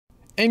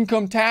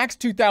Income tax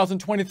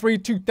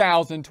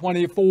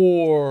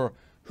 2023-2024.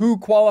 Who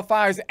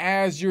qualifies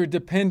as your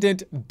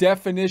dependent?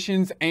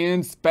 Definitions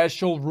and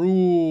special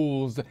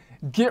rules.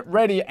 Get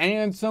ready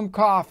and some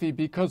coffee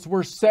because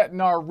we're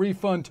setting our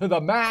refund to the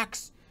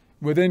max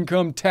with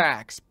income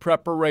tax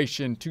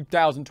preparation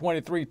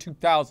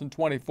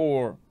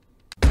 2023-2024.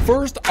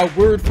 First, a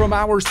word from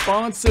our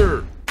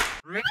sponsor.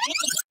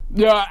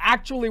 Yeah,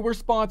 actually, we're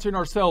sponsoring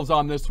ourselves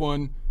on this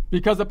one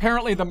because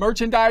apparently the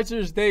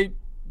merchandisers, they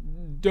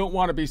don't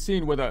want to be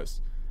seen with us.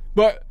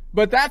 But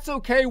that's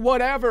okay,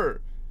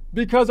 whatever.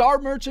 Because our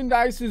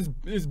merchandise is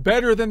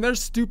better than their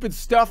stupid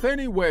stuff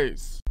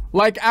anyways.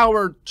 Like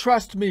our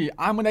Trust Me,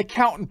 I'm an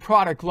Accountant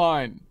product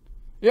line.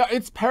 Yeah,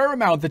 it's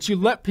paramount that you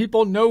let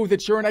people know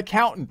that you're an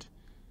accountant.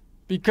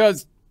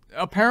 Because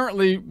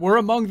apparently we're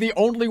among the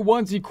only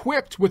ones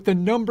equipped with the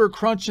number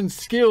crunching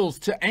skills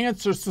to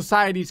answer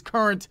society's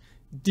current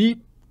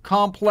deep,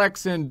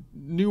 complex, and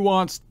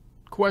nuanced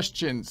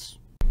questions.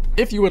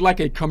 If you would like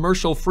a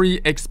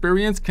commercial-free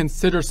experience,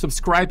 consider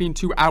subscribing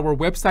to our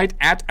website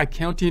at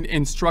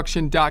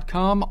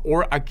accountinginstruction.com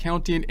or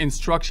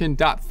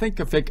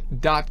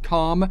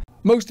accountinginstruction.thinkific.com.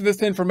 Most of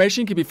this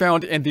information can be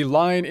found in the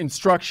line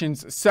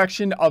instructions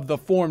section of the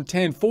Form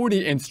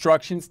 1040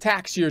 instructions,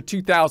 tax year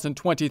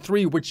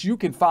 2023, which you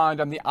can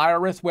find on the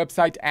IRS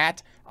website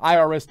at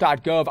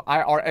irs.gov,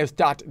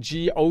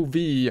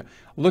 irs.gov.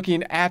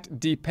 Looking at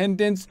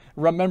dependents,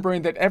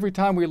 remembering that every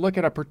time we look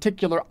at a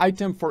particular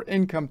item for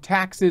income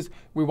taxes,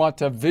 we want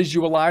to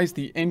visualize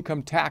the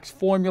income tax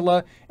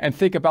formula and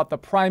think about the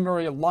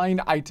primary line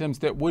items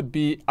that would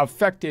be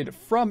affected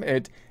from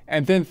it,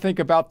 and then think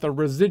about the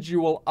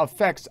residual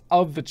effects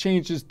of the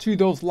changes to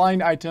those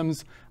line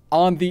items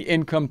on the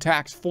income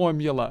tax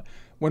formula.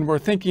 When we're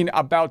thinking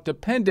about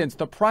dependents,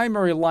 the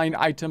primary line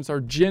items are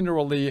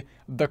generally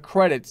the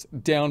credits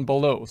down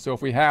below. So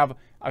if we have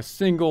a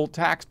single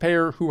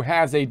taxpayer who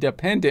has a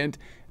dependent,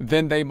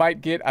 then they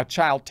might get a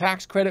child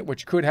tax credit,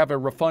 which could have a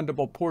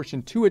refundable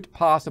portion to it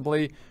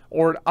possibly,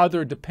 or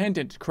other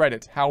dependent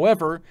credits.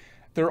 However,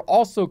 there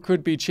also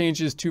could be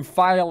changes to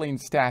filing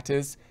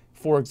status.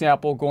 For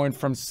example, going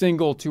from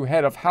single to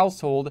head of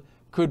household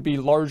could be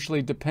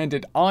largely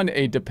dependent on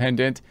a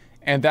dependent,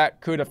 and that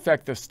could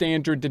affect the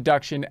standard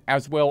deduction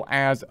as well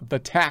as the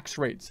tax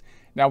rates.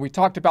 Now, we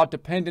talked about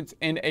dependents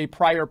in a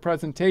prior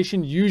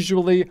presentation.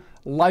 Usually,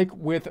 like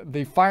with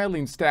the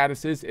filing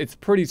statuses, it's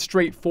pretty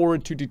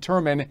straightforward to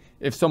determine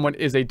if someone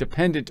is a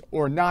dependent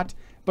or not,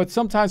 but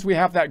sometimes we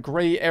have that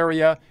gray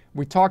area.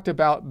 We talked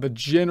about the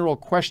general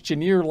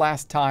questionnaire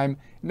last time.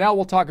 Now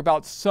we'll talk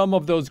about some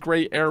of those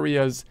gray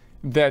areas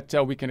that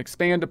we can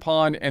expand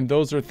upon, and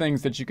those are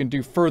things that you can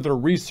do further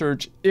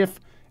research if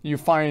you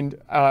find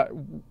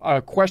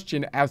a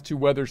question as to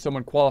whether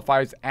someone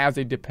qualifies as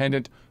a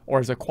dependent or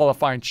as a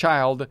qualifying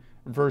child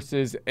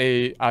versus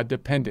a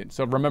dependent.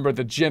 So remember,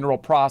 the general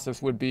process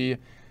would be,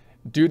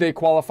 do they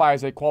qualify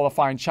as a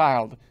qualifying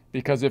child?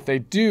 Because if they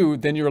do,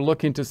 then you're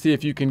looking to see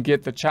if you can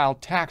get the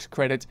child tax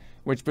credit,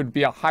 which would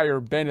be a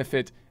higher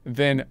benefit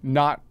than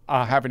not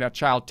having a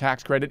child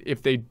tax credit.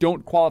 If they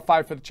don't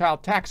qualify for the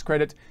child tax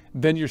credit,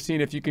 then you're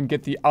seeing if you can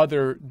get the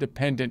other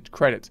dependent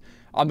credits.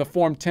 On the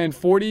Form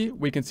 1040,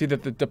 we can see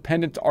that the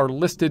dependents are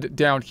listed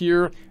down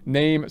here: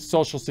 name,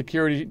 social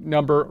security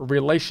number,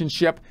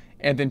 relationship,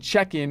 and then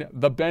checking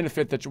the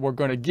benefit that we're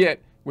going to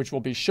get, which will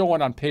be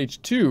shown on page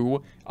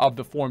 2 of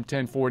the Form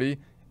 1040,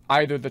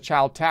 either the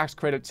child tax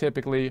credit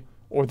typically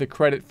or the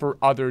credit for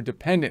other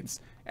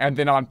dependents. And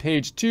then on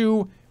page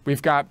 2,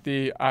 we've got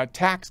the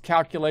tax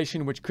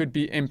calculation, which could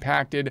be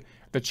impacted,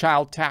 the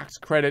child tax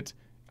credit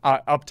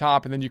up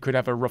top, and then you could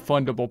have a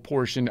refundable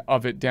portion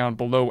of it down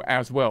below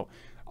as well.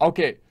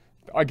 Okay,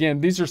 again,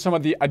 these are some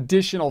of the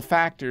additional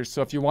factors.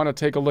 So if you want to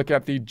take a look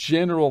at the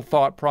general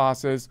thought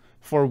process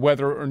for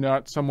whether or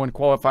not someone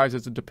qualifies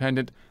as a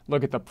dependent,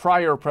 look at the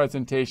prior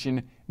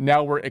presentation.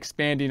 Now we're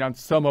expanding on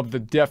some of the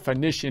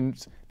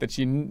definitions that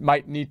you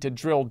might need to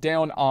drill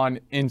down on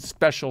in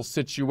special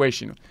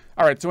situation.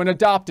 All right, so an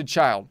adopted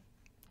child.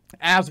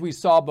 As we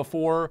saw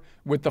before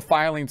with the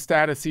filing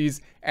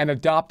statuses, an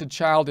adopted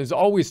child is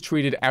always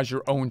treated as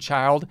your own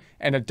child.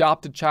 An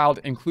adopted child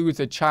includes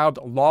a child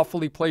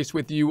lawfully placed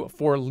with you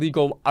for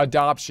legal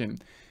adoption.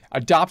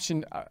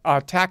 Adoption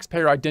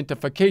taxpayer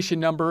identification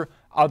number,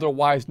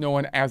 otherwise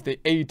known as the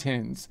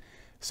ATINs.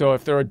 So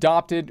if they're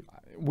adopted,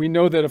 we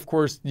know that, of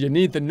course, you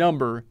need the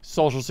number,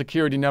 social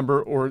security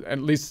number, or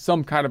at least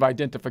some kind of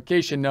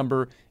identification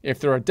number. If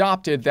they're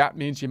adopted, that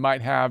means you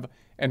might have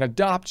an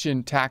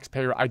adoption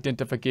taxpayer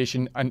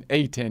identification, an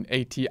ATIN,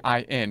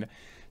 A-T-I-N.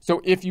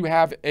 So if you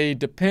have a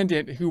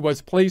dependent who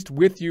was placed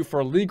with you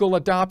for legal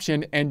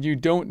adoption and you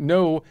don't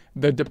know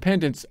the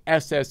dependent's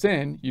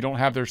SSN, you don't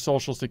have their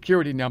social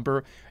security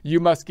number,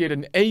 you must get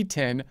an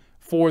ATIN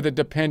for the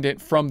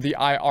dependent from the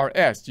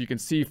IRS. You can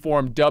see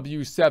Form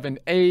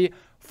W-7A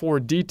for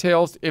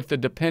details. If the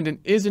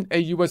dependent isn't a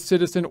U.S.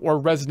 citizen or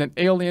resident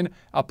alien,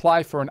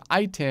 apply for an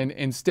ITIN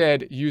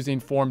instead using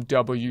Form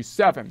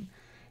W-7.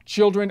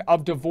 Children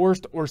of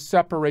divorced or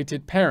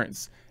separated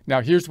parents.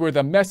 Now, here's where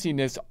the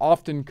messiness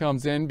often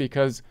comes in,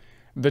 because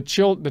the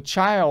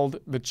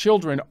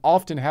children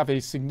often have a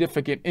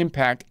significant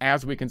impact,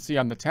 as we can see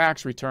on the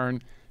tax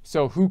return.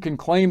 So who can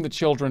claim the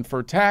children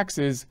for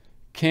taxes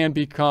can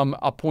become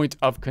a point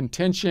of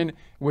contention,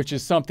 which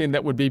is something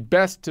that would be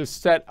best to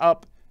set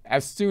up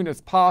as soon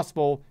as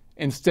possible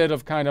instead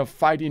of kind of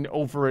fighting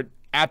over it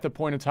at the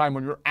point in time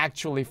when you're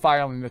actually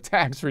filing the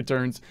tax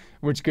returns,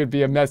 which could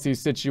be a messy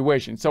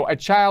situation. So a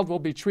child will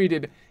be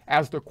treated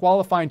as the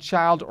qualifying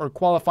child or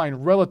qualifying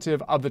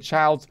relative of the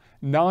child's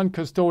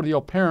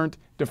non-custodial parent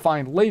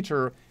defined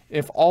later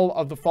if all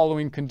of the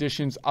following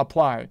conditions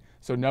apply.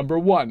 So number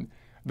one,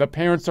 the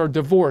parents are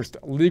divorced,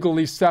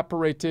 legally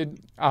separated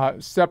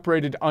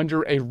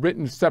under a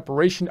written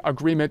separation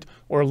agreement,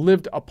 or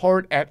lived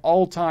apart at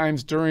all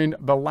times during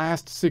the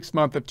last 6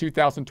 months of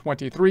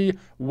 2023,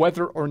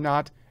 whether or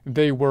not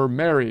they were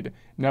married.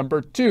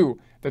 Number two,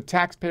 the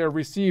taxpayer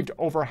received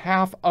over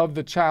half of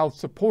the child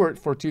support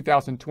for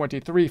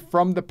 2023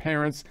 from the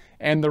parents,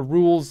 and the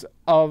rules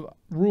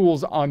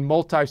on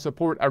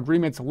multi-support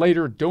agreements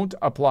later don't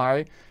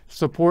apply.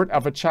 Support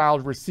of a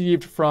child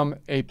received from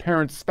a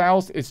parent's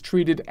spouse is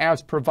treated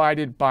as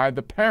provided by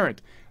the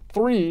parent.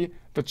 3,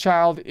 the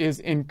child is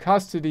in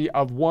custody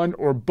of one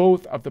or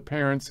both of the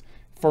parents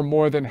for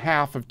more than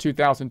half of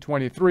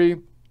 2023.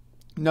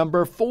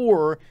 Number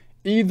 4,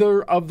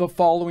 either of the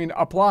following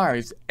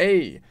applies.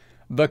 A,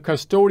 the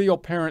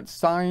custodial parent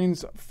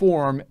signs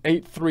Form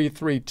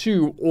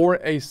 8332 or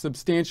a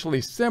substantially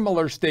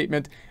similar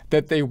statement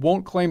that they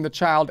won't claim the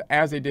child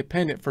as a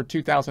dependent for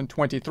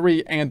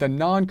 2023, and the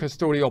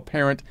non-custodial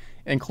parent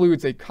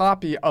includes a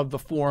copy of the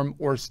form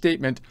or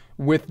statement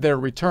with their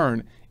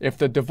return. If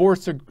the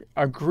divorce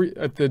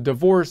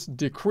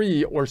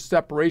decree or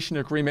separation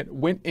agreement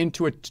went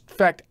into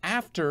effect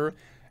after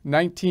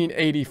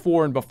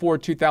 1984 and before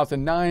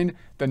 2009,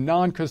 the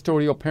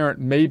non-custodial parent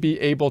may be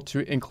able to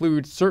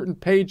include certain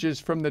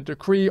pages from the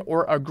decree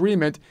or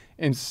agreement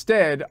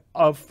instead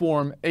of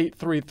Form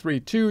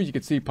 8332. You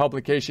can see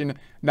publication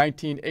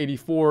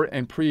 1984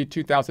 and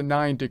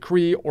pre-2009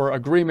 decree or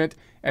agreement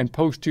and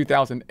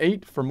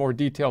post-2008 for more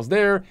details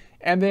there.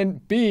 And then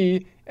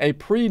B, a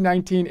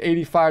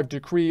pre-1985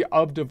 decree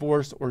of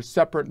divorce or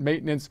separate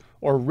maintenance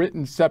or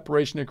written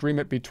separation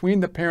agreement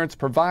between the parents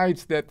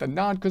provides that the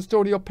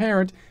non-custodial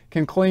parent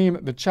can claim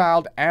the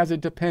child as a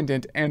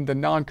dependent, and the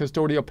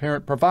non-custodial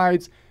parent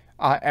provides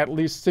at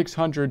least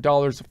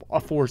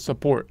 $600 for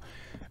support.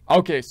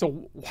 Okay,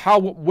 so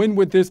when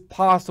would this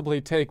possibly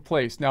take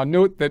place? Now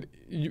note that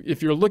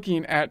if you're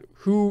looking at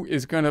who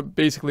is going to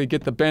basically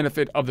get the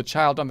benefit of the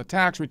child on the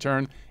tax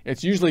return,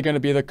 it's usually going to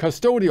be the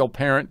custodial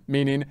parent,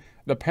 meaning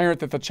the parent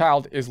that the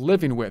child is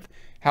living with.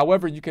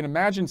 However, you can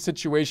imagine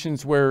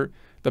situations where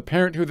the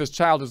parent who this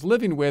child is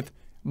living with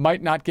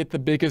might not get the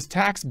biggest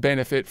tax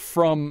benefit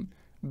from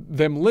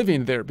them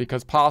living there,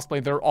 because possibly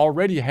they're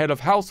already head of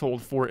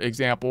household, for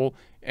example,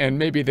 and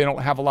maybe they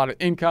don't have a lot of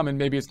income, and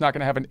maybe it's not going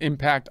to have an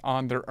impact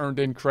on their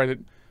earned-in credit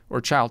or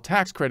child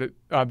tax credit,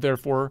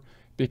 therefore,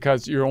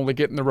 because you're only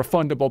getting the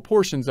refundable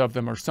portions of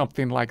them or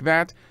something like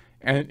that.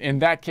 And in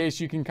that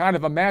case, you can kind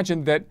of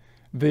imagine that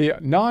the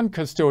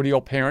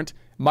non-custodial parent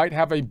might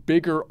have a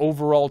bigger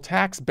overall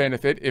tax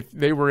benefit if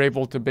they were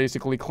able to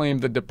basically claim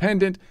the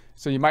dependent.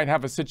 So you might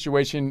have a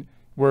situation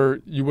where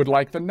you would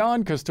like the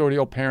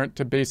non-custodial parent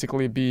to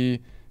basically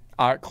be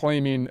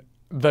claiming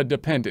the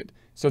dependent.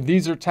 So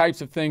these are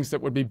types of things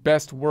that would be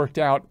best worked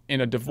out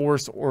in a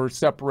divorce or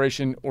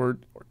separation or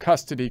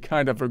custody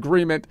kind of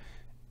agreement,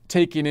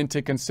 taking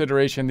into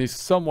consideration these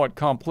somewhat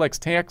complex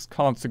tax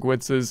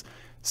consequences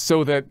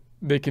so that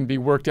they can be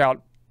worked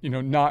out,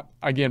 not,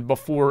 again,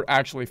 before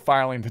actually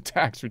filing the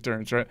tax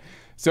returns, right?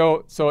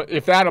 So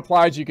if that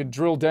applies, you could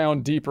drill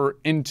down deeper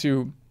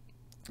into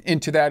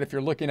that. If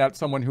you're looking at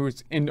someone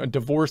who's in a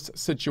divorce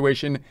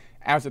situation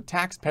as a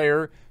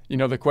taxpayer,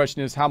 the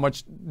question is, how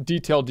much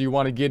detail do you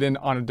want to get in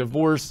on a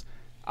divorce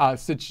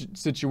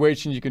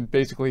situation? You can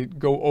basically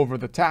go over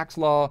the tax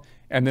law,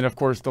 and then of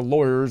course the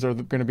lawyers are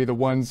going to be the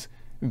ones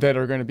that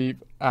are going to be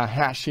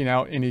hashing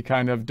out any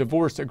kind of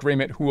divorce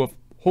agreement, who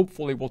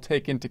hopefully will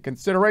take into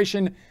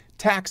consideration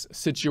tax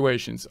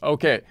situations.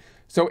 Okay,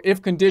 so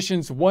if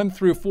conditions 1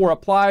 through 4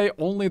 apply,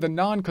 only the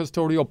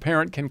non-custodial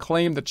parent can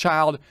claim the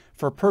child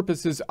for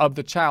purposes of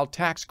the child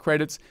tax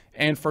credits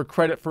and for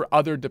credit for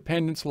other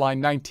dependents,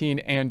 line 19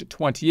 and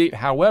 28.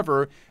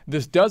 However,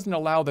 this doesn't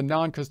allow the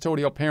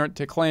non-custodial parent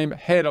to claim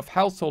head of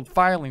household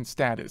filing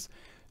status.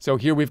 So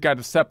here we've got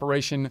a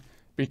separation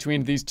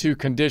between these two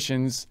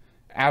conditions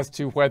as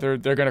to whether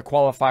they're going to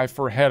qualify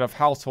for head of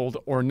household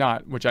or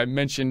not, which I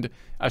mentioned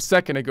a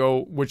second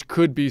ago, which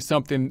could be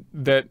something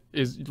that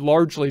is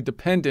largely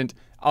dependent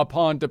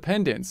upon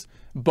dependents.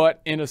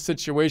 But in a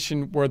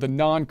situation where the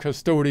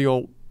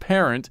non-custodial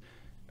parent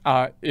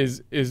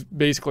is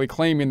basically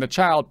claiming the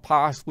child,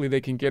 possibly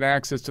they can get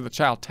access to the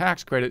child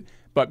tax credit,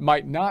 but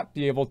might not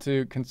be able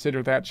to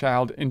consider that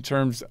child in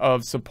terms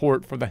of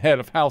support for the head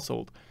of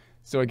household.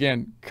 So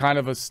again, kind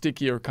of a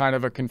sticky or kind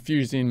of a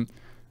confusing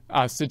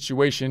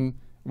situation,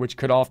 which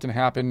could often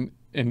happen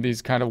in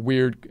these kind of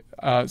weird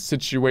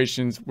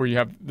situations where you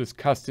have this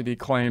custody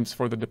claims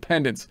for the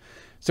dependents.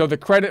 So the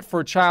credit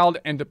for child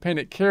and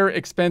dependent care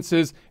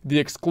expenses, the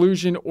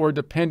exclusion or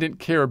dependent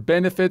care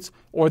benefits,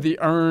 or the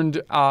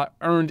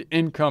earned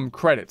income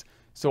credit.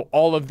 So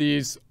all of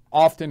these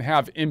often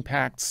have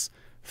impacts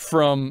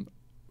from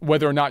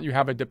whether or not you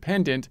have a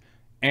dependent.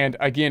 And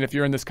again, if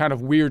you're in this kind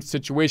of weird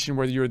situation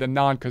where you're the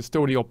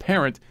non-custodial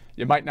parent,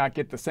 you might not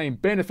get the same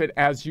benefit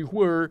as you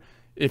were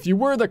if you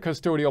were the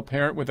custodial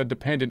parent with a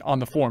dependent on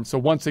the form. So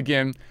once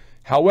again,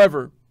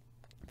 however,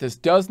 this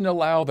doesn't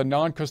allow the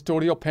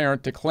non-custodial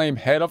parent to claim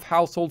head of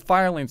household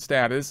filing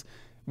status,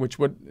 which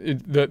would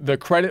the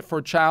credit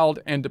for child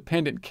and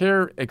dependent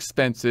care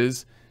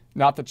expenses,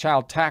 not the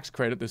child tax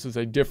credit. This is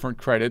a different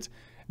credit.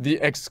 The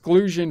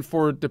exclusion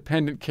for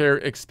dependent care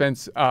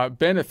expense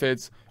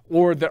benefits,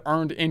 or the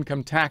earned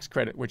income tax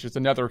credit, which is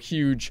another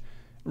huge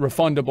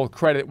refundable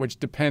credit, which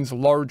depends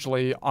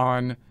largely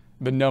on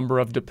the number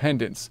of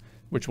dependents,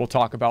 which we'll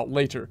talk about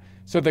later.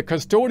 So the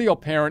custodial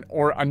parent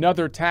or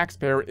another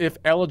taxpayer, if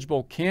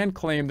eligible, can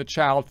claim the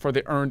child for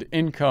the earned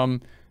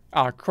income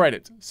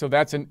credit. So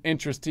that's an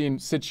interesting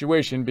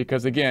situation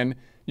because, again,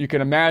 you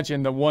can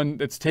imagine the one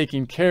that's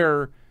taking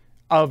care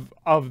of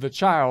the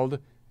child,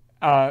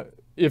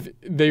 if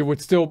they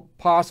would still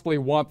possibly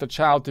want the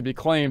child to be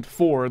claimed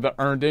for the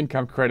earned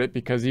income credit,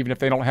 because even if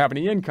they don't have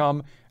any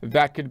income,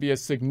 that could be a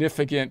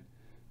significant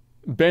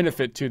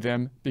benefit to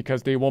them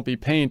because they won't be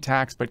paying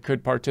tax but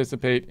could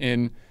participate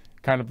in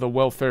kind of the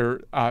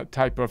welfare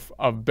type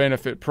of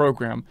benefit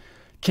program,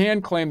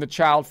 can claim the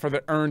child for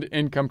the earned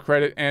income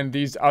credit and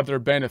these other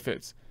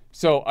benefits.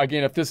 So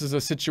again, if this is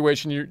a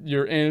situation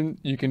you're in,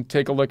 you can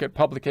take a look at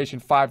publication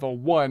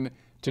 501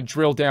 to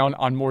drill down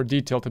on more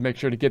detail to make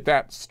sure to get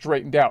that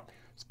straightened out.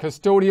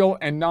 Custodial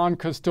and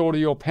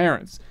non-custodial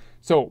parents.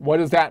 So what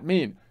does that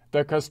mean?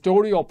 The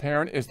custodial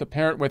parent is the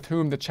parent with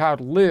whom the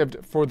child lived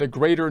for the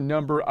greater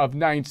number of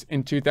nights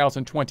in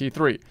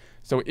 2023.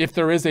 So if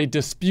there is a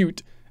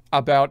dispute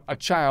about a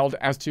child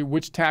as to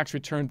which tax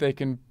return they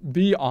can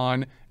be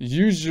on,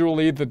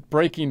 usually the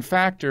breaking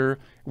factor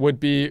would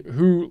be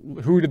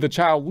who did the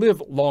child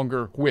live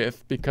longer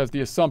with, because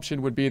the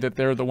assumption would be that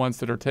they're the ones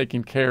that are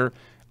taking care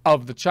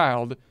of the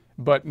child.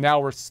 But now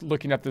we're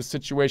looking at this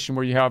situation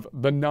where you have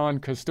the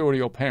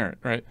non-custodial parent,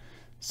 right?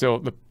 So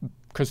the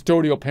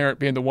custodial parent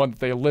being the one that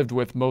they lived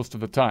with most of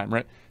the time,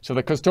 right? So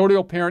the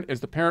custodial parent is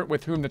the parent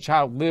with whom the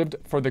child lived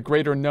for the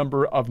greater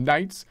number of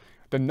nights.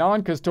 The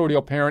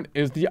non-custodial parent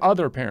is the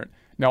other parent.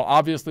 Now,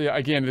 obviously,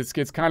 again, this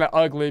gets kind of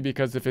ugly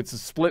because if it's a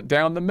split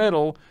down the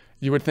middle,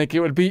 you would think it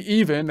would be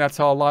even. That's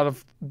how a lot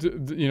of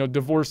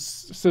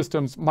divorce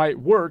systems might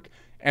work.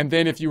 And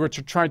then if you were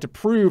trying to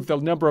prove the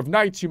number of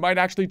nights, you might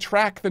actually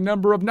track the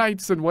number of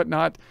nights and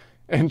whatnot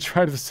and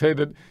try to say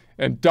that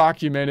and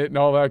document it and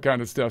all that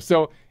kind of stuff.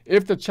 So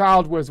if the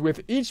child was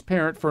with each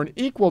parent for an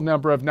equal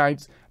number of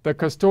nights, the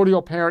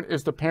custodial parent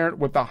is the parent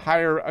with the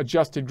higher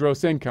adjusted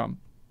gross income.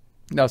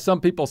 Now, some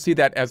people see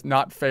that as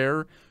not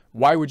fair.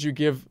 Why would you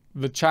give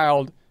the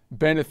child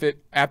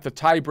benefit at the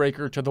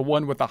tiebreaker to the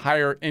one with the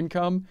higher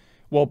income?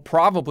 Well,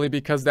 probably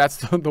because that's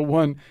the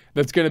one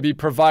that's going to be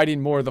providing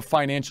more of the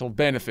financial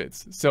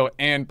benefits. So,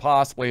 and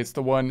possibly it's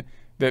the one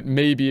that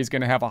maybe is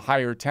going to have a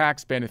higher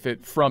tax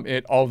benefit from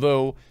it,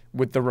 although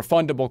with the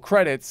refundable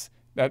credits,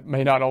 that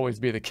may not always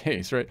be the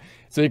case, right?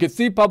 So you can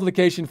see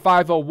publication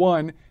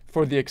 501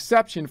 for the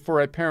exception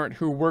for a parent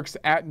who works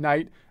at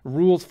night,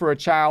 rules for a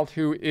child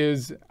who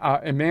is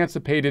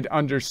emancipated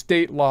under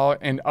state law,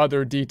 and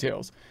other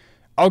details.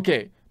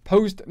 Okay.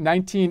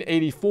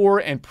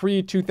 Post-1984 and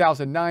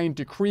pre-2009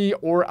 decree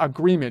or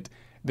agreement.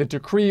 The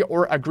decree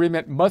or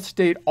agreement must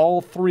state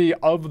all three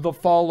of the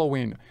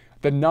following.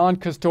 The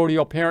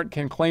non-custodial parent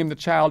can claim the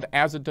child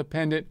as a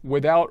dependent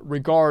without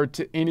regard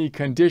to any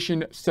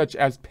condition such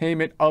as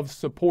payment of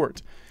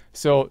support.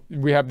 So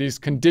we have these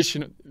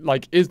condition,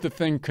 like, is the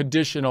thing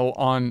conditional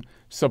on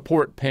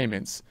support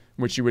payments,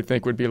 which you would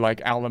think would be like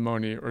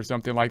alimony or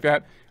something like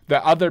that.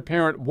 The other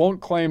parent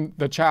won't claim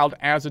the child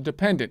as a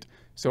dependent.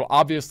 So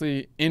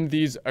obviously in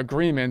these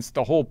agreements,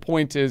 the whole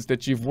point is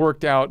that you've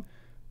worked out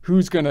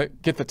who's going to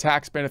get the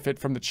tax benefit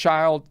from the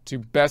child to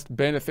best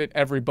benefit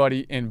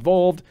everybody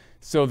involved,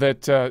 so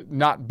that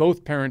not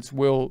both parents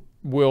will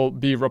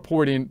be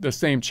reporting the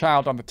same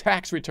child on the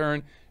tax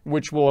return,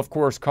 which will of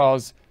course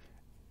cause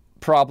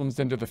problems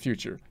into the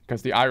future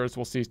because the IRS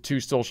will see two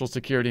social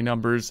security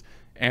numbers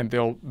and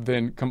there'll be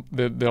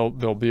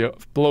a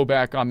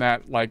blowback on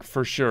that, like,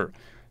 for sure.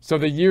 So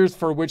the years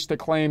for which the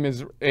claim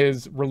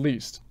is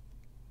released.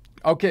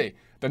 Okay,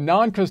 the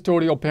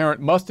non-custodial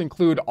parent must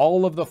include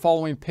all of the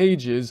following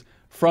pages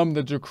from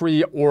the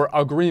decree or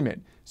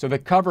agreement. So the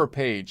cover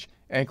page,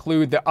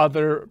 include the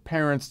other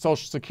parent's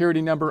social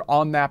security number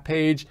on that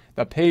page,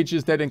 the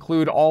pages that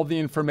include all the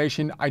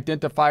information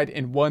identified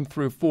in 1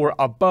 through 4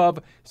 above,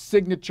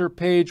 signature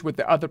page with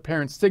the other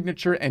parent's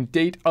signature and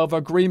date of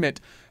agreement,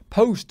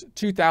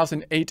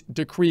 post-2008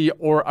 decree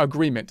or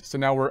agreement. So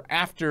now we're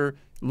after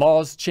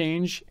laws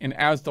change, and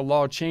as the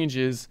law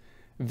changes,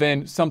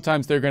 then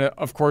sometimes they're going to,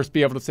 of course,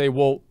 be able to say,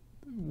 well,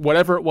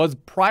 whatever it was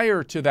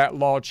prior to that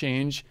law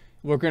change,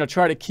 we're going to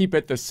try to keep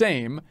it the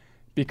same.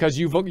 because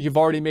you've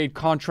already made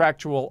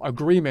contractual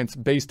agreements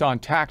based on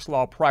tax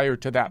law prior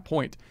to that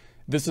point.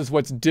 This is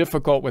what's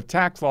difficult with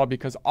tax law,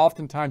 because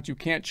oftentimes you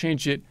can't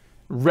change it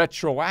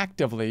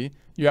retroactively.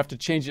 You have to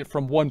change it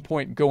from one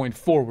point going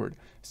forward.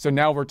 So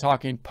now we're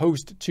talking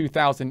post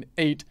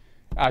 2008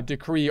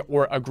 decree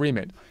or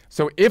agreement.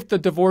 So if the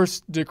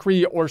divorce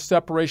decree or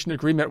separation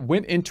agreement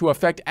went into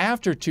effect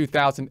after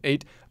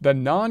 2008, the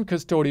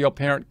non-custodial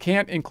parent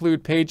can't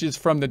include pages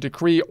from the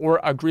decree or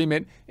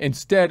agreement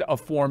instead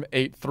of Form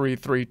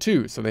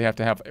 8332. So they have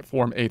to have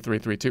Form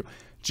 8332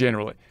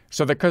 generally.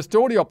 So the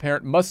custodial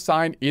parent must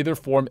sign either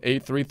Form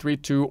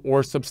 8332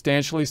 or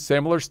substantially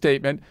similar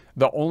statement,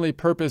 the only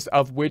purpose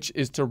of which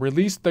is to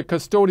release the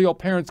custodial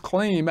parent's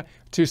claim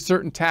to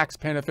certain tax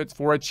benefits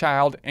for a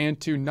child,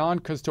 and to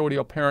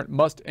non-custodial parent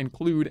must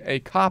include a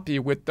copy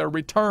with their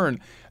return.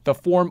 The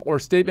form or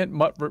statement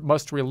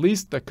must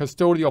release the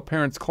custodial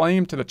parent's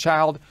claim to the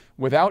child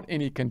without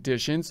any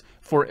conditions.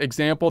 For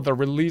example, the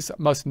release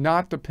must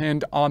not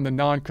depend on the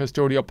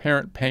non-custodial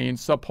parent paying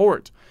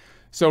support.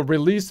 So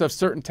release of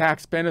certain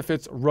tax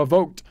benefits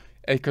revoked.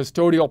 A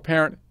custodial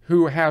parent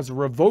who has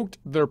revoked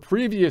their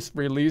previous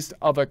release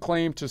of a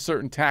claim to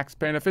certain tax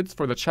benefits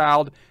for the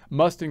child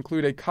must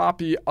include a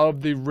copy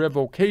of the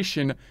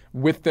revocation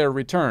with their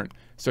return.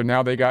 So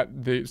now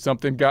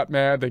something got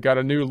mad, they got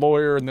a new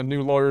lawyer, and the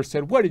new lawyer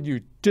said, "What are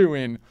you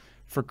doing,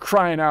 for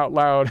crying out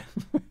loud?"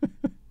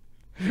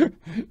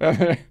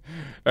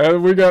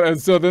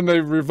 and so then they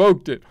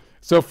revoked it.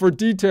 So for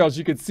details,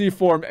 you can see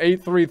Form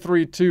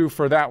 8332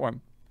 for that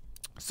one.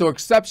 So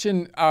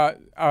exception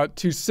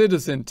to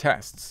citizen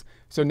tests.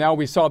 So now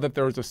we saw that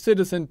there was a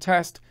citizen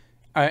test.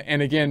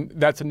 And again,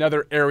 that's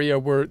another area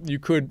where you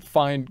could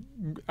find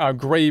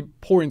gray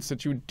points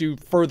that you do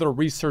further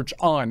research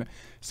on.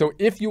 So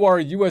if you are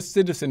a U.S.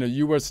 citizen, a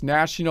U.S.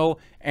 national,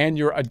 and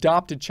your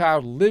adopted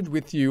child lived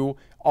with you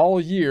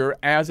all year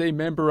as a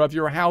member of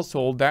your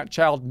household, that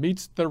child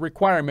meets the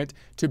requirement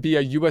to be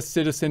a U.S.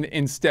 citizen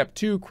in Step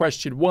 2,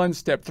 Question 1,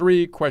 Step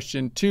 3,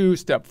 Question 2,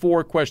 Step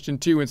 4, Question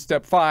 2, and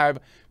Step 5,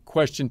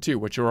 Question 2,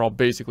 which are all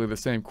basically the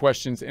same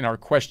questions in our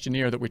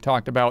questionnaire that we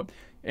talked about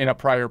in a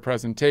prior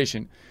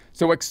presentation.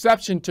 So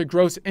exception to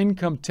gross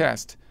income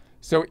test.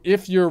 So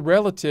if your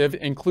relative,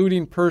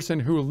 including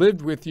person who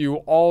lived with you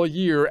all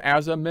year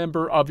as a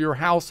member of your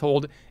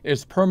household,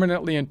 is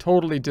permanently and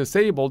totally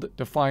disabled,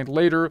 defined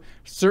later,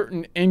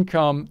 certain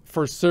income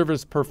for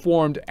service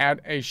performed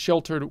at a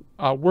sheltered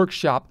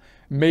workshop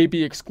may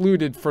be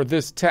excluded for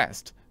this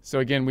test. So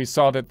again, we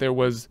saw that there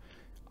was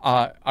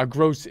a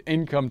gross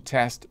income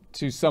test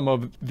to some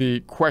of the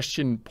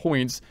question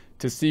points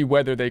to see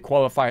whether they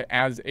qualify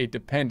as a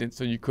dependent.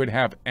 So you could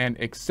have an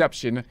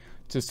exception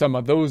to some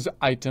of those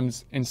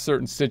items in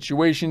certain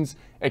situations.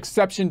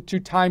 Exception to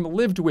time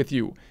lived with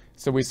you.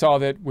 So we saw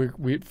that,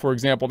 for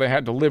example, they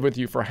had to live with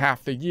you for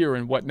half the year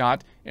and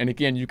whatnot. And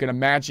again, you can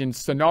imagine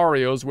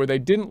scenarios where they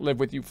didn't live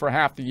with you for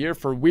half the year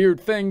for weird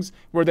things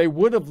where they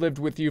would have lived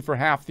with you for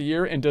half the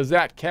year. And does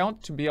that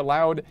count to be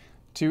allowed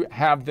to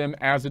have them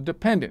as a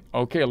dependent?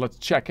 Okay, let's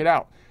check it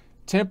out.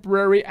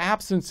 Temporary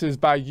absences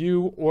by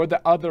you or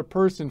the other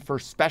person for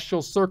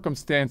special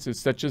circumstances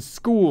such as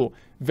school,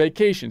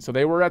 vacation. So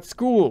they were at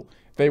school,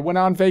 they went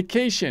on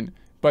vacation,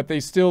 but they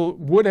still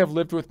would have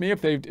lived with me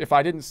if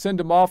I didn't send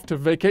them off to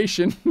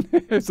vacation.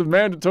 It's a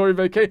mandatory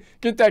vacation.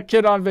 Get that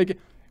kid on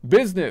vacation.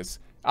 Business,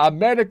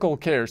 medical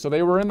care. So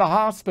they were in the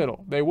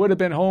hospital. They would have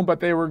been home, but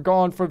they were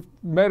gone for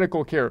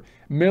medical care.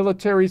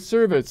 Military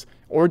service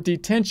or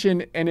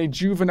detention in a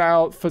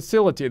juvenile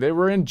facility. They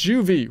were in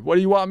juvie. What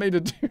do you want me to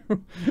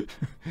do?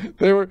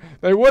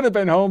 They would have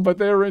been home, but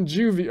they were in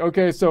juvie.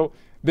 Okay, so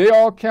they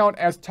all count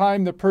as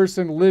time the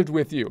person lived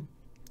with you.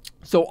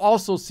 So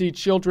also see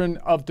children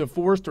of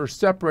divorced or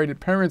separated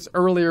parents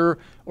earlier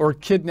or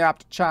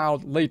kidnapped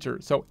child later.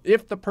 So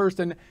if the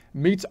person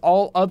meets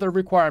all other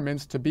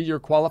requirements to be your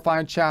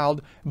qualifying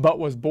child but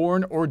was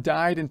born or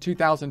died in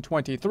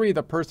 2023,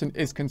 the person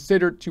is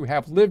considered to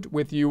have lived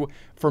with you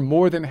for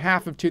more than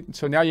half of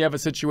so now you have a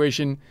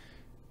situation,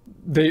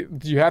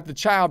 you have the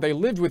child, they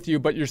lived with you,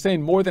 but you're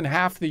saying more than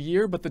half the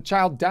year, but the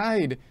child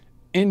died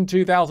in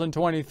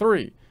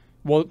 2023.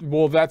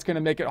 Well, that's going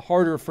to make it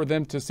harder for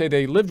them to say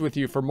they lived with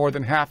you for more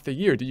than half the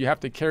year. Do you have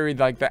to carry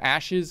like the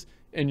ashes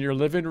in your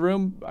living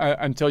room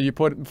until you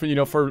put,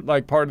 for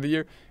like part of the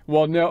year?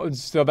 Well, no.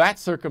 So that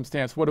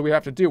circumstance, what do we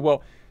have to do?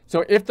 Well,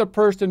 so if the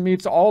person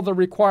meets all the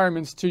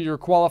requirements to your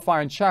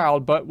qualifying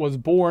child, but was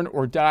born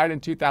or died in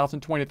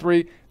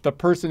 2023, the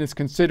person is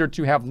considered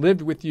to have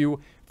lived with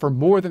you for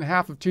more than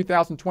half of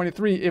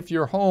 2023 if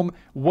your home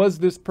was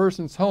this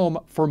person's home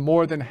for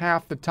more than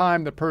half the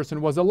time the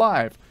person was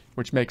alive,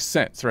 which makes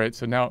sense, right?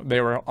 So now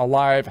they were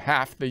alive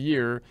half the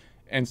year,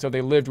 and so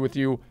they lived with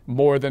you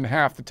more than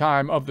half the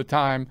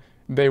time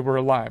they were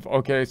alive.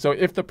 Okay, so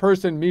if the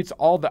person meets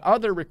all the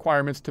other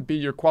requirements to be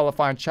your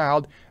qualifying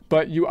child,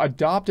 but you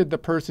adopted the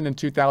person in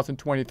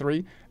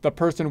 2023. The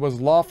person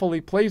was lawfully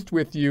placed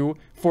with you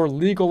for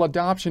legal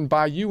adoption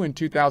by you in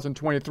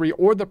 2023,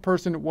 or the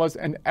person was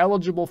an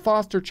eligible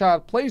foster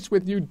child placed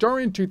with you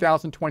during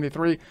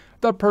 2023.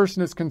 The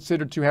person is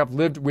considered to have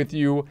lived with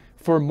you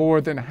for more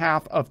than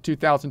half of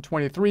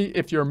 2023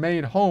 if your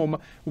main home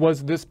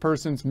was this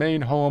person's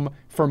main home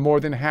for more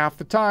than half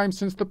the time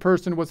since the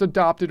person was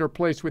adopted or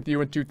placed with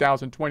you in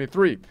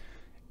 2023.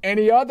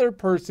 Any other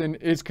person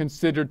is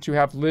considered to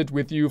have lived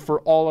with you for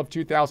all of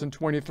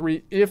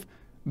 2023 if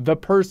the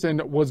person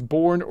was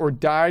born or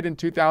died in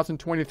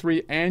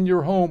 2023 and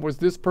your home was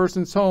this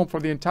person's home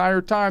for the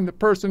entire time the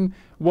person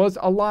was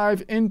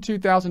alive in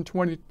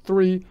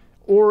 2023,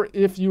 or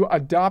if you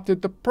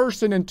adopted the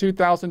person in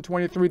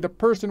 2023, the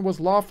person was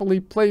lawfully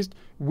placed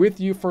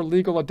with you for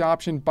legal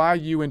adoption by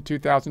you in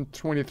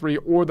 2023,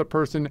 or the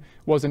person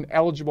was an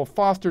eligible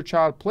foster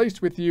child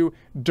placed with you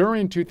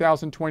during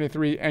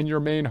 2023 and your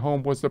main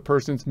home was the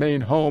person's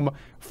main home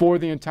for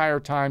the entire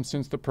time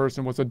since the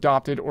person was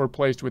adopted or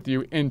placed with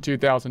you in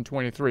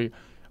 2023.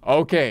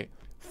 Okay,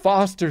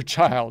 foster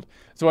child.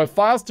 So a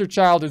foster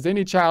child is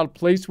any child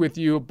placed with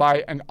you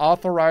by an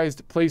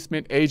authorized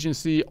placement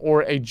agency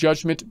or a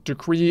judgment,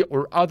 decree,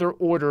 or other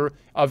order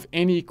of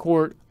any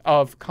court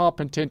of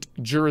competent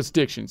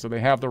jurisdiction. So they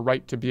have the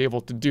right to be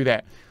able to do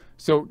that.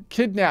 So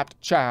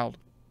kidnapped child.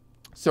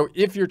 So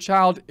if your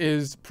child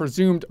is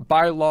presumed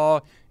by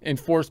law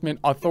enforcement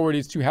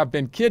authorities to have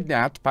been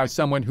kidnapped by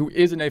someone who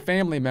isn't a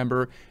family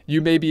member,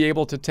 you may be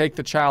able to take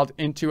the child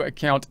into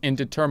account in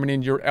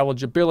determining your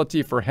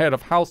eligibility for head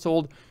of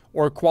household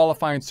or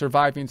qualifying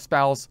surviving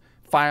spouse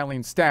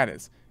filing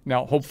status.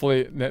 Now,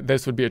 hopefully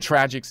this would be a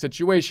tragic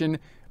situation,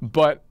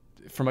 but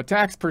from a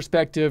tax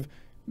perspective,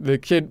 the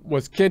kid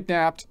was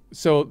kidnapped.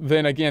 So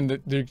then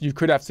again, you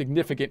could have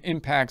significant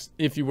impacts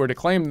if you were to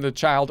claim the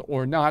child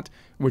or not,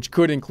 which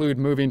could include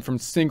moving from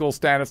single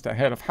status to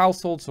head of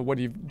household. So what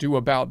do you do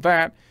about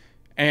that?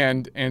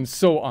 And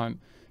so on.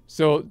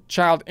 So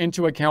child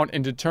into account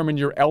and determine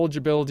your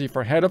eligibility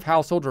for head of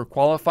household or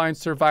qualifying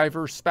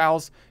survivor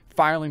spouse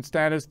filing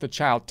status, the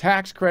child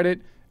tax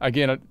credit.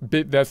 Again,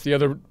 that's the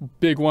other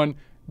big one.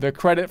 The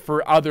credit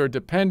for other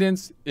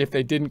dependents if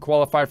they didn't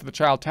qualify for the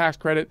child tax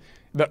credit.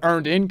 The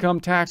earned income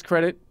tax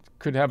credit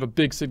could have a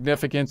big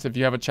significance if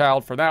you have a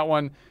child for that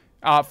one.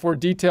 For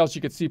details,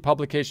 you could see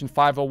publication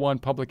 501,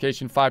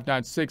 publication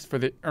 596 for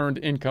the earned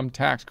income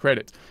tax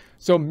credit.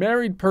 So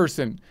married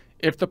person,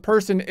 if the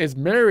person is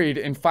married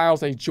and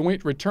files a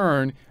joint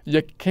return,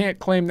 you can't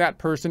claim that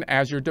person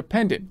as your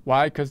dependent.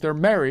 Why? Because they're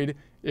married.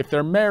 If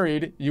they're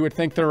married, you would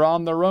think they're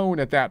on their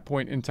own at that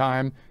point in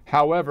time.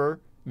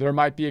 However, there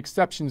might be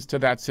exceptions to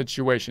that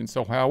situation.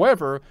 So,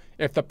 however,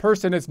 if the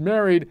person is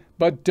married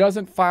but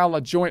doesn't file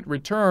a joint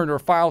return or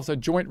files a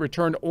joint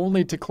return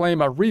only to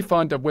claim a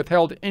refund of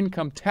withheld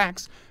income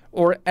tax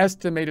or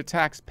estimated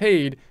tax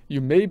paid, you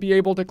may be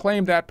able to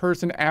claim that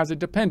person as a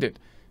dependent.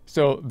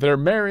 So they're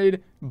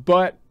married,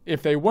 but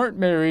if they weren't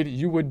married,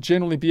 you would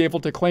generally be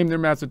able to claim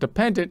them as a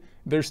dependent.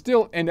 They're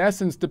still, in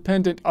essence,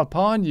 dependent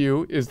upon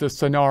you, is the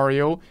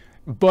scenario.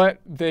 But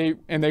they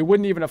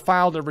wouldn't even have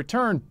filed a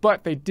return,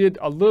 but they did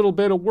a little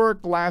bit of work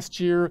last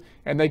year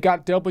and they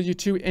got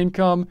W-2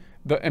 income.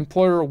 The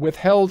employer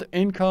withheld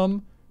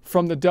income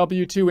from the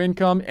W-2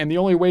 income, and the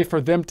only way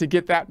for them to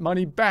get that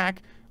money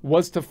back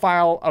was to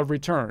file a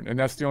return. And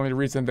that's the only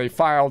reason they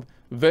filed.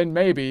 Then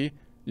maybe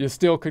you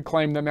still could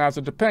claim them as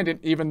a dependent,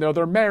 even though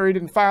they're married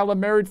and file a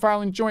married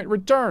filing joint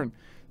return.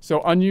 So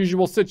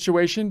unusual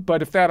situation,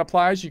 but if that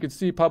applies, you could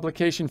see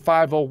publication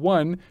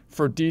 501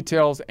 for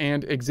details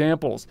and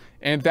examples.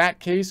 In that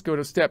case, go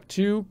to step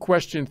 2,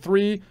 question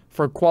 3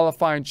 for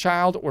qualifying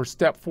child, or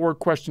step 4,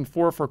 question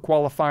 4 for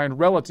qualifying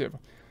relative.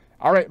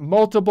 All right,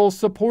 multiple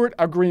support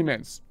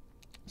agreements.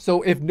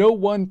 So if no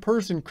one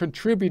person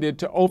contributed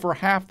to over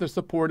half the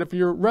support of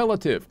your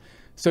relative,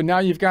 so now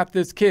you've got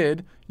this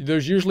kid,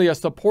 there's usually a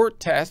support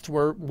test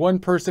where one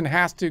person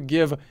has to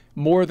give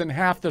more than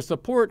half the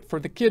support for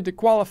the kid to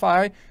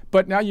qualify,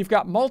 but now you've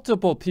got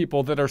multiple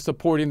people that are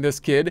supporting this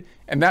kid,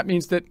 and that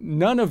means that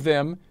none of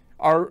them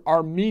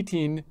are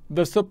meeting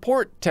the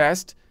support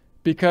test,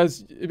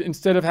 because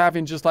instead of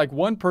having just like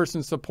one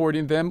person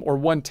supporting them or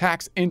one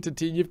tax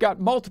entity, you've got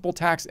multiple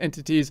tax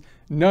entities,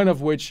 none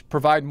of which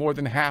provide more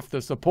than half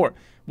the support.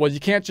 Well,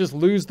 you can't just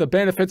lose the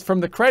benefits from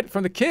the credit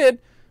from the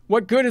kid.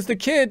 What good is the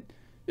kid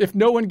if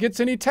no one gets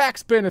any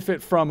tax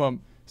benefit from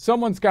them?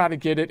 Someone's got to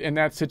get it in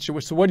that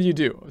situation. So what do you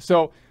do?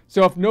 So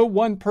if no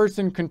one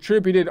person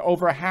contributed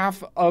over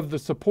half of the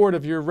support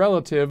of your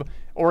relative,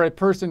 or a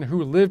person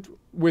who lived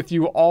with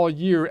you all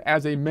year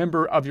as a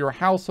member of your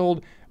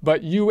household,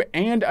 but you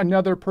and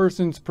another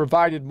person's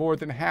provided more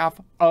than half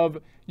of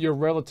your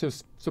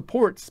relative's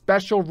support,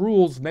 special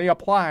rules may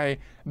apply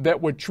that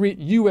would treat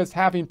you as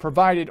having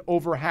provided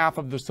over half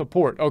of the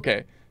support.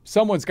 Okay.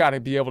 Someone's got to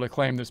be able to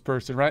claim this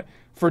person, right?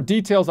 For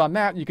details on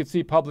that, you can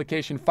see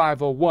publication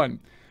 501.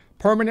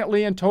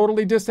 Permanently and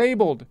totally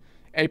disabled.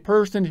 A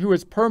person who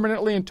is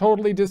permanently and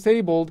totally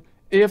disabled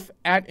if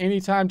at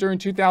any time during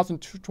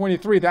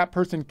 2023 that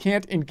person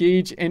can't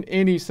engage in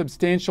any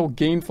substantial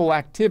gainful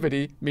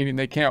activity, meaning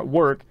they can't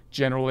work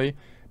generally,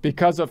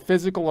 because of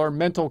physical or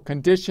mental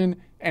condition,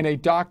 and a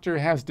doctor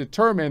has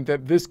determined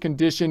that this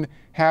condition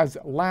has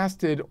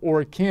lasted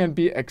or can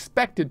be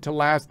expected to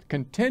last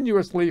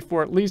continuously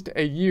for at least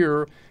a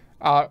year,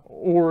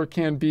 or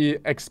can be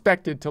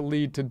expected to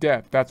lead to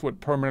death. That's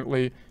what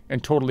permanently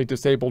and totally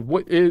disabled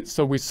is.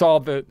 So we saw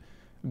that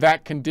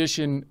that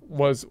condition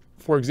was,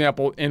 for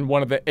example, in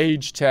one of the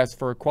age tests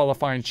for a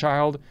qualifying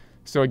child.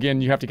 So again,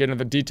 you have to get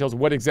into the details.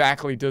 What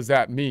exactly does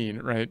that mean,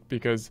 right?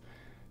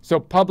 So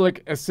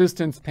public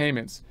assistance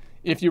payments.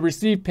 If you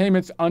receive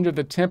payments under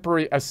the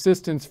Temporary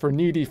Assistance for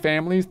Needy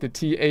Families, the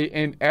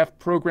TANF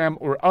program,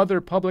 or other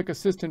public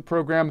assistance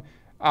program,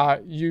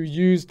 you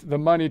used the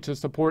money to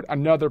support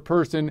another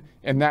person.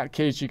 In that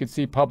case, you can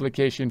see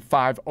publication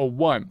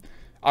 501.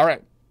 All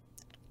right,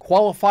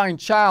 qualifying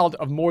child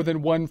of more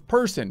than one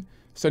person.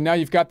 So now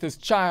you've got this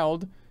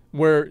child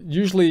where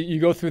usually you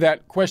go through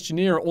that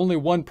questionnaire, only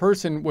one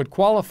person would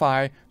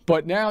qualify,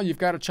 but now you've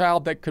got a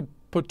child that could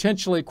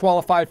potentially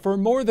qualify for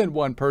more than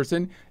one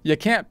person. You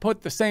can't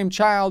put the same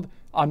child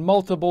on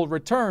multiple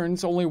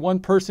returns. Only one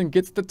person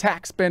gets the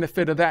tax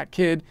benefit of that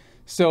kid.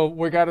 So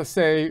we got to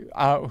say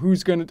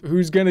who's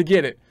gonna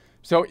get it.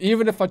 So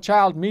even if a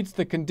child meets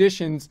the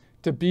conditions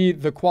to be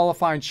the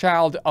qualifying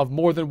child of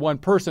more than one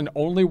person,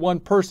 only one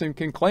person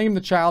can claim the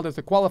child as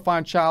a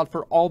qualifying child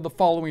for all the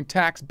following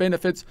tax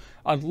benefits,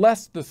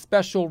 unless the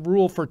special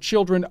rule for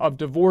children of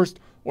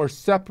divorced or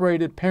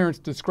separated parents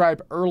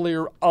described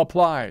earlier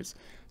applies.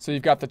 So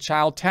you've got the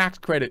child tax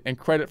credit and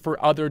credit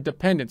for other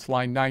dependents,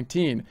 line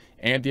 19,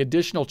 and the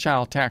additional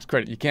child tax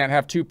credit. You can't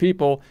have two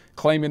people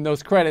claiming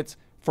those credits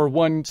for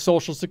one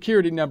social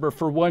security number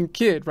for one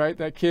kid, right?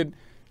 That kid,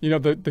 you know,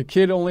 the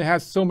kid only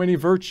has so many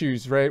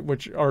virtues, right?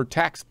 Which are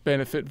tax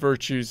benefit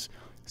virtues.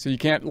 So you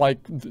can't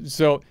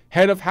so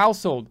head of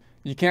household,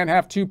 you can't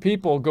have two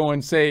people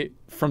going, say,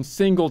 from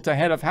single to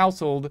head of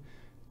household,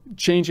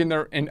 changing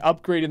and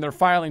upgrading their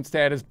filing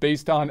status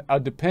based on a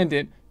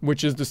dependent,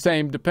 which is the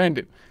same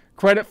dependent.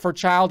 Credit for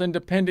child and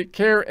dependent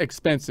care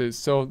expenses.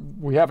 So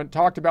we haven't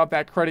talked about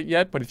that credit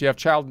yet, but if you have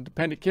child and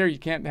dependent care, you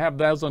can't have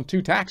those on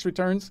two tax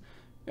returns.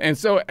 And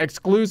so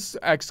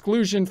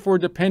exclusion for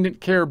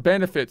dependent care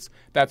benefits,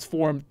 that's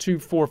Form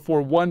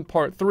 2441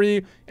 Part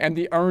 3, and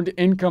the earned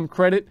income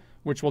credit,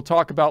 which we'll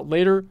talk about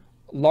later,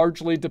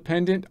 largely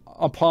dependent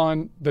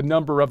upon the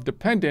number of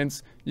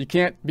dependents. You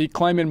can't be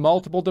claiming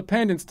multiple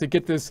dependents to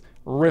get this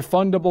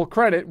refundable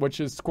credit, which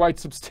is quite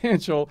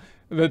substantial,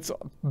 that's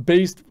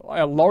based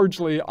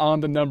largely on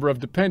the number of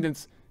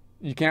dependents.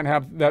 You can't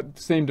have that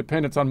same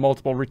dependence on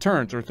multiple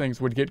returns or things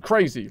would get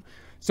crazy.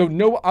 So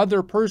no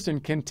other person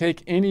can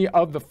take any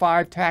of the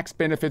 5 tax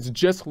benefits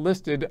just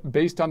listed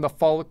based on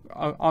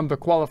the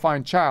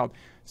qualifying child.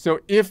 So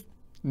if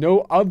no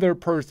other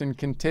person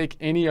can take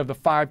any of the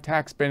 5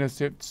 tax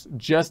benefits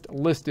just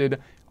listed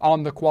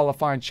on the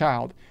qualifying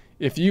child,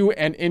 if you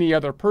and any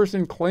other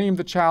person claim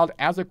the child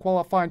as a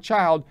qualifying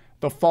child,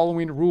 the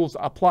following rules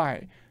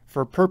apply.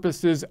 For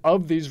purposes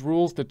of these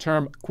rules, the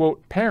term,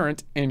 quote,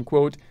 parent, end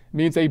quote,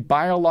 means a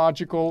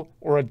biological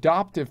or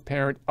adoptive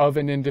parent of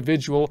an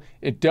individual.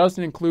 It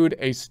doesn't include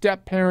a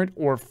step parent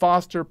or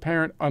foster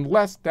parent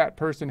unless that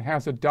person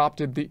has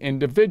adopted the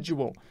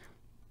individual.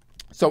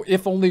 So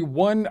if only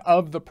one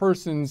of the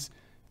persons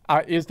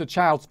is the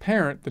child's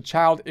parent, the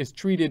child is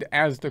treated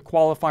as the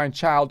qualifying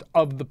child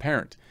of the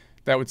parent.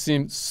 That would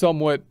seem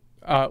somewhat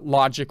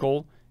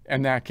logical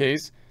in that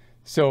case.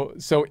 So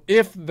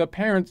if the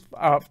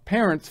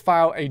parents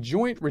file a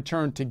joint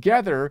return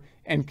together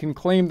and can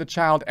claim the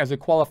child as a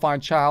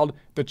qualifying child,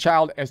 the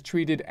child is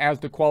treated as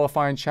the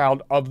qualifying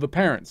child of the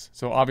parents.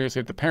 So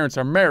obviously if the parents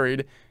are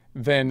married,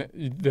 then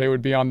they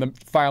would be on the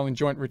filing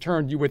joint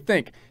return, you would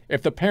think.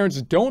 If the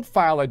parents don't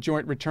file a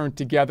joint return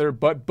together,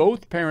 but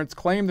both parents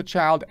claim the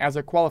child as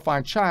a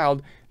qualifying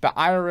child, the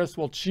IRS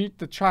will treat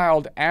the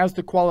child as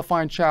the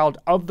qualifying child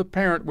of the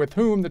parent with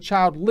whom the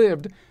child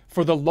lived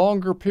for the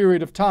longer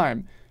period of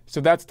time. So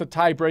that's the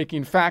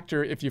tie-breaking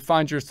factor if you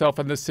find yourself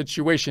in this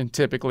situation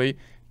typically.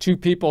 Two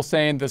people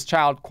saying this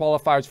child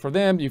qualifies for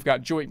them. You've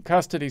got joint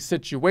custody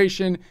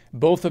situation.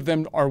 Both of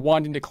them are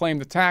wanting to claim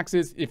the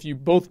taxes. If you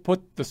both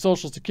put the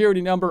Social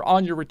Security number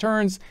on your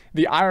returns,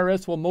 the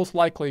IRS will most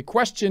likely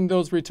question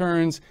those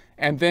returns.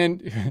 And then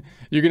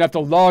you're going to have to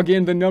log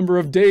in the number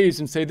of days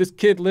and say, this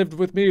kid lived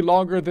with me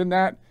longer than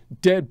that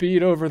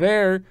deadbeat over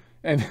there.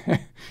 And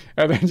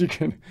then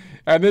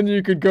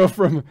you could go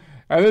from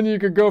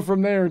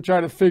there and try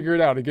to figure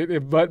it out.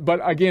 But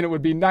again, it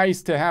would be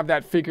nice to have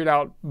that figured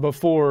out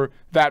before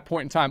that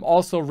point in time.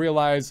 Also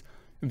realize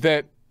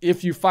that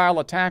if you file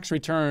a tax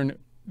return,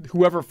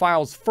 whoever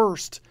files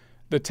first,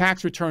 the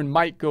tax return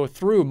might go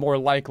through more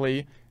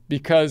likely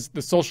because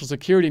the Social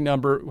Security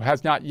number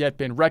has not yet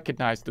been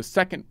recognized. The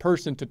second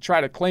person to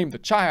try to claim the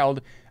child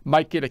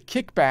might get a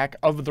kickback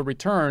of the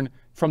return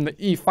from the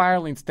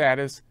e-filing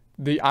status,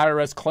 the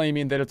IRS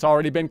claiming that it's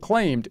already been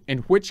claimed, in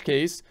which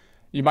case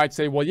you might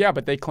say, well, yeah,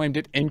 but they claimed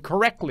it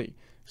incorrectly.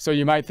 So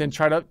you might then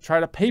try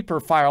to paper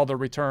file the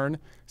return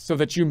so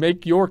that you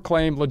make your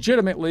claim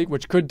legitimately,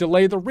 which could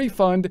delay the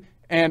refund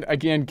and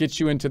again get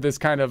you into this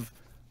kind of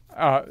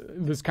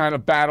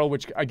battle,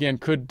 which again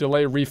could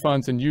delay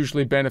refunds and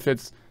usually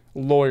benefits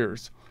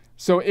lawyers.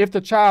 So if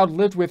the child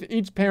lived with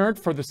each parent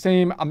for the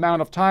same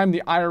amount of time,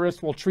 the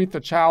IRS will treat the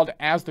child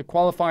as the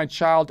qualifying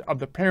child of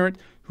the parent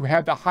who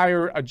had the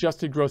higher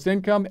adjusted gross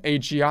income,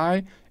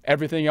 AGI.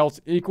 Everything else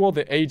equal,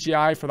 the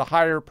AGI for the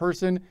higher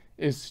person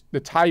is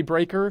the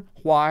tiebreaker.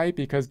 Why?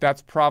 Because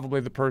that's probably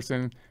the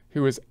person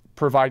who is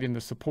providing the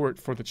support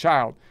for the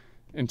child,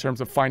 in terms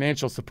of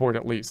financial support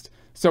at least.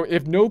 So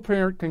if no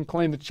parent can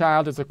claim the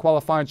child as a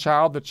qualifying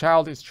child, the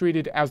child is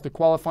treated as the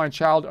qualifying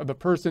child of the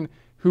person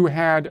who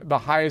had the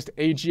highest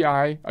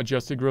AGI,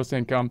 adjusted gross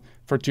income,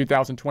 for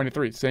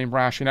 2023. Same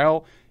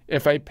rationale.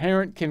 If a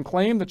parent can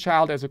claim the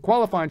child as a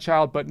qualifying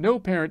child, but no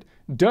parent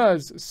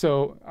does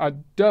so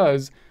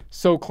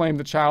claim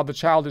the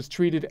child is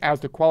treated as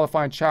the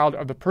qualifying child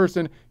of the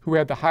person who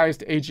had the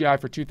highest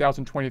AGI for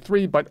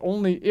 2023, but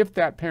only if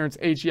that parent's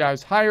AGI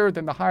is higher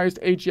than the highest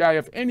AGI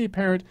of any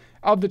parent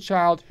of the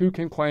child who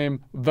can claim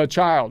the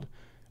child.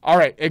 All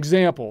right,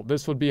 example,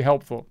 this would be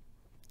helpful.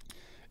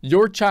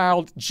 Your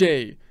child,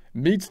 J,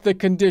 meets the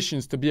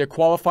conditions to be a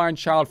qualifying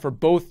child for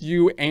both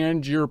you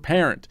and your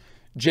parent.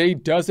 J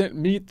doesn't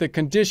meet the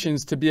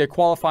conditions to be a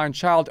qualifying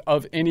child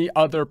of any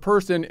other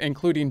person,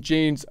 including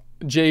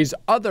J's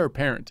other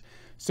parent.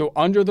 So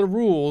under the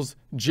rules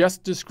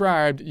just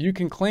described, you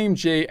can claim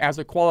J as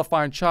a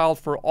qualifying child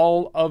for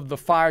all of the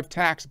 5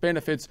 tax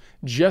benefits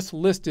just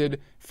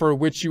listed for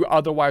which you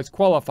otherwise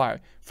qualify.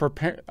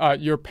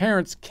 Your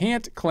parents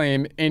can't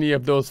claim any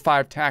of those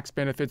 5 tax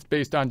benefits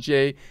based on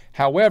J.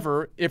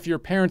 However, if your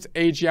parents'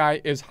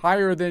 AGI is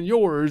higher than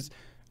yours,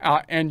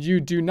 and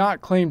you do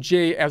not claim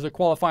J as a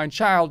qualifying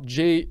child,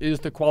 J is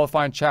the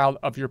qualifying child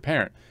of your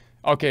parent.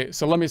 Okay,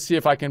 so let me see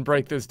if I can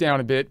break this down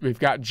a bit. We've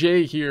got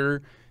J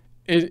here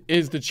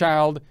is the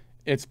child.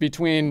 It's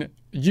between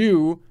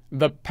you,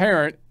 the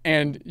parent,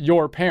 and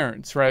your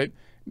parents, right?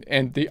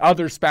 And the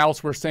other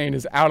spouse we're saying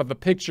is out of the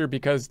picture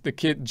because the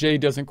kid, J,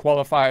 doesn't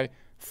qualify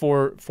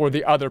for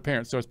the other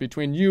parent. So it's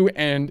between you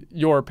and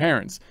your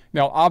parents.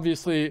 Now,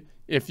 obviously,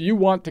 if you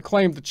want to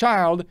claim the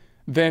child,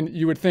 then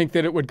you would think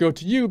that it would go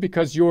to you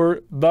because you're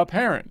the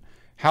parent.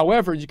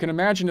 However, you can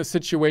imagine a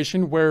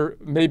situation where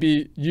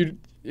maybe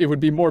it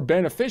would be more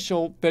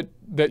beneficial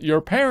that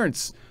your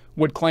parents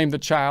would claim the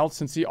child,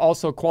 since he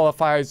also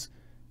qualifies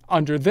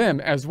under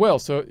them as well.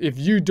 So if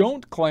you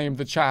don't claim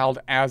the child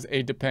as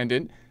a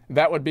dependent,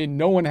 that would mean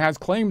no one has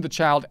claimed the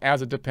child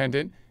as a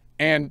dependent,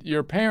 and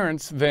your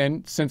parents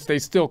then, since they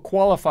still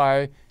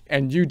qualify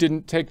and you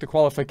didn't take the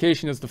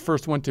qualification as the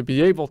first one to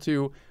be able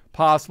to,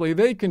 possibly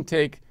they can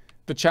take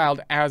the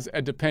child as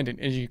a dependent.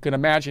 As you can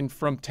imagine,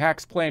 from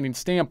tax planning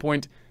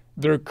standpoint,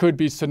 there could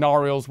be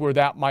scenarios where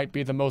that might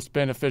be the most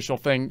beneficial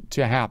thing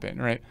to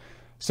happen, right?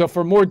 So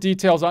for more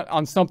details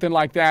on something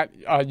like that,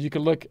 you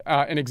can look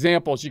in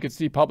examples. You can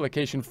see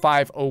publication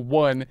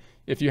 501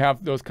 if you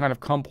have those kind of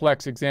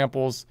complex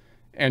examples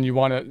and you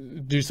want to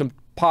do some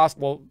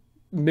possible,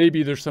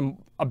 maybe there's some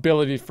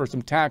ability for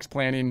some tax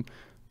planning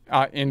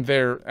in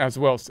there as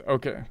well. So,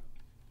 okay.